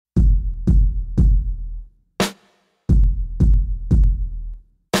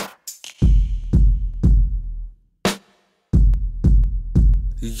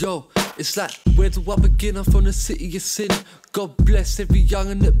Yo, it's like, where do I begin? I'm from the city of sin. God bless every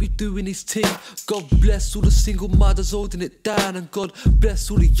young'un that be doing his thing. God bless all the single mothers holding it down. And God bless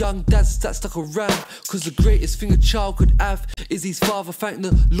all the young dads that stuck around. Cause the greatest thing a child could have is his father. Thank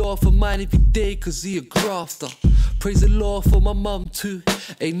the Lord for mine every day, cause he a grafter. Praise the Lord for my mum too.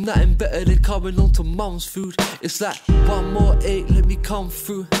 Ain't nothing better than coming on to mum's food. It's like, 1 more 8, let me come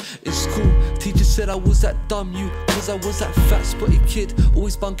through. It's cool, teacher said I was that dumb you, cause I was that fat spotty kid,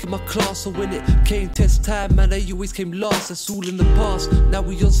 always bunking my class. So when it came test time, man, I always came last. That's all in the past, now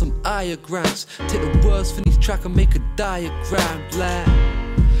we on some diagrams. Take the words from each track and make a diagram.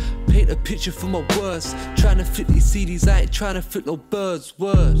 Like, paint a picture for my words. Trying to flip these CDs, I ain't trying to flip no birds'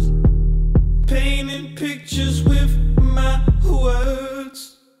 words. Painting pictures with my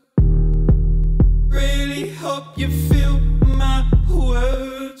words. Really hope you feel my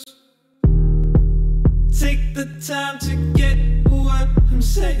words. Take the time to get what I'm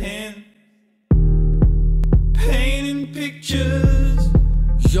saying. Painting pictures.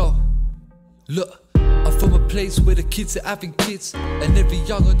 Yo, look, I'm from a place where the kids are having kids, and every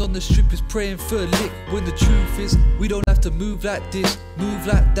young'un on the strip is praying for a lick. When the truth is, we don't have to move like this, move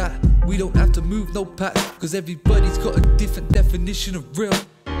like that. We don't have to move no pack, cause everybody's got a different definition of real.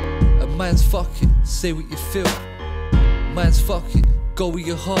 And mine's fuck it, say what you feel. Mine's fuck it, go with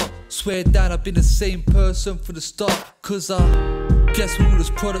your heart. Swear down I've been the same person from the start. Cause I guess we're all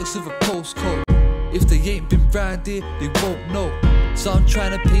just products of a postcode. If they ain't been round here, they won't know. So I'm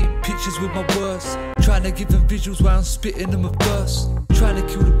trying to paint pictures with my words, trying to give them visuals while I'm spitting them a verse. Trying to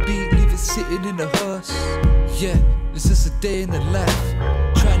kill the beat, leave it sitting in the hearse. Yeah, it's just a day in the life.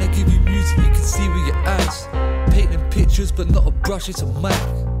 Trying to give you music you can see with your eyes. Painting pictures but not a brush, it's a mic.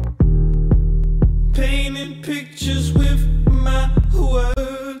 Painting pictures with my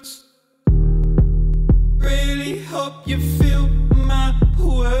words. Really hope you feel my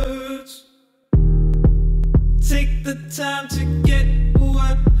words. Take the time to get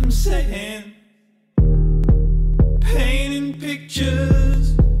what I'm saying. Painting pictures.